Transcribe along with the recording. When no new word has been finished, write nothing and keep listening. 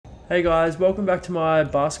Hey guys, welcome back to my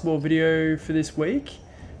basketball video for this week.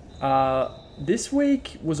 This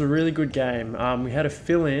week was a really good game. We had a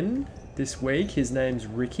fill-in this week. His name's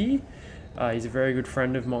Ricky. He's a very good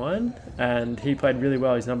friend of mine and he played really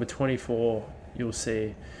well. He's number 24, you'll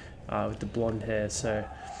see, with the blonde hair. So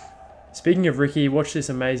speaking of Ricky, watch this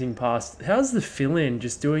amazing pass. How's the fill-in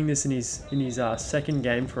just doing this in his second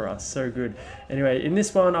game for us? So good. Anyway, in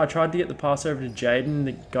this one, I tried to get the pass over to Jaden.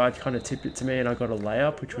 The guy kind of tipped it to me and I got a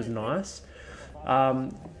layup, which was nice.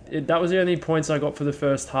 That was the only points I got for the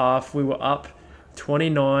first half. We were up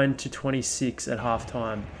 29-26 at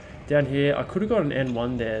halftime. Down here, I could have got an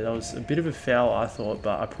N1 there. That was a bit of a foul, I thought,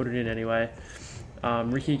 but I put it in anyway.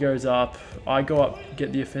 Ricky goes up. I go up,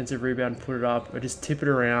 get the offensive rebound, put it up. I just tip it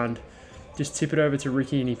around. Just tip it over to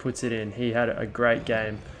Ricky and he puts it in. He had a great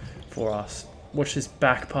game for us. Watch this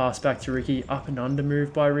back pass back to Ricky. Up and under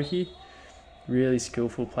move by Ricky. Really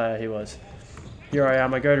skillful player he was. Here I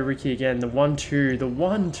am. I go to Ricky again. The 1-2. The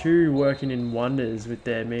 1-2 working in wonders with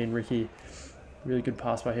me and Ricky. Really good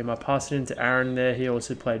pass by him. I pass it into Aaron there. He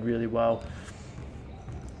also played really well.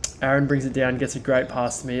 Aaron brings it down, gets a great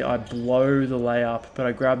pass to me. I blow the layup, but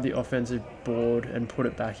I grab the offensive board and put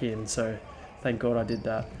it back in. So thank God I did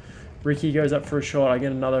that. Ricky goes up for a shot. I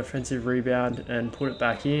get another offensive rebound and put it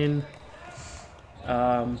back in.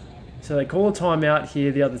 So they call a timeout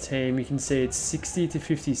here, the other team. You can see it's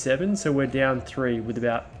 60-57, so we're down 3 with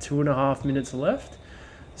about 2.5 minutes left.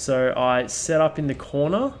 So I set up in the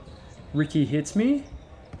corner. Ricky hits me.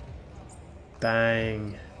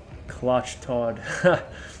 Bang. Clutch, Todd. That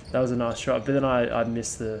was a nice shot, but then I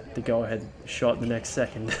missed the go-ahead shot the next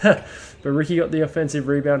second. But Ricky got the offensive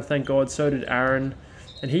rebound, thank God. So did Aaron.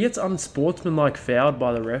 And he gets unsportsmanlike fouled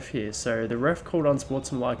by the ref here. So the ref called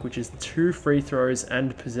unsportsmanlike, which is 2 free throws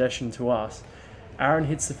and possession to us. Aaron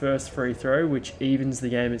hits the first free throw, which evens the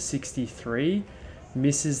game at 63.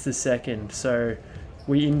 Misses the second. So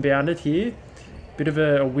we inbound it here. Bit of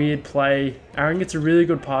a weird play. Aaron gets a really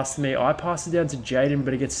good pass to me. I pass it down to Jaden,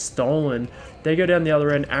 but it gets stolen. They go down the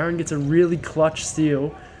other end. Aaron gets a really clutch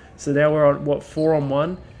steal. So now we're on,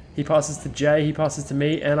 4-on-1. He passes to Jay, he passes to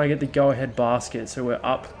me, and I get the go-ahead basket. So we're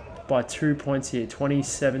up by 2 points here,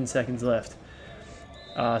 27 seconds left.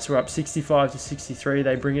 So we're up 65-63.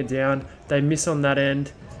 They bring it down. They miss on that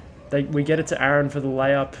end. We get it to Aaron for the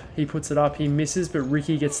layup. He puts it up. He misses, but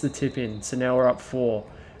Ricky gets the tip in. So now we're up 4.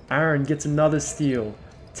 Aaron gets another steal.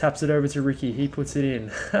 Taps it over to Ricky. He puts it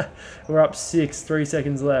in. We're up 6, 3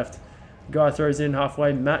 seconds left. Guy throws in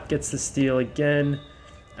halfway. Matt gets the steal again.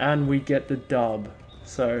 And we get the dub.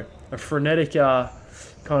 So a frenetic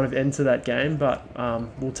kind of end to that game, but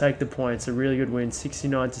we'll take the points. A really good win,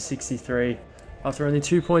 69-63. After only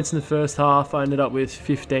 2 points in the first half, I ended up with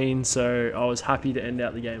 15, so I was happy to end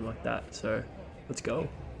out the game like that. So let's go.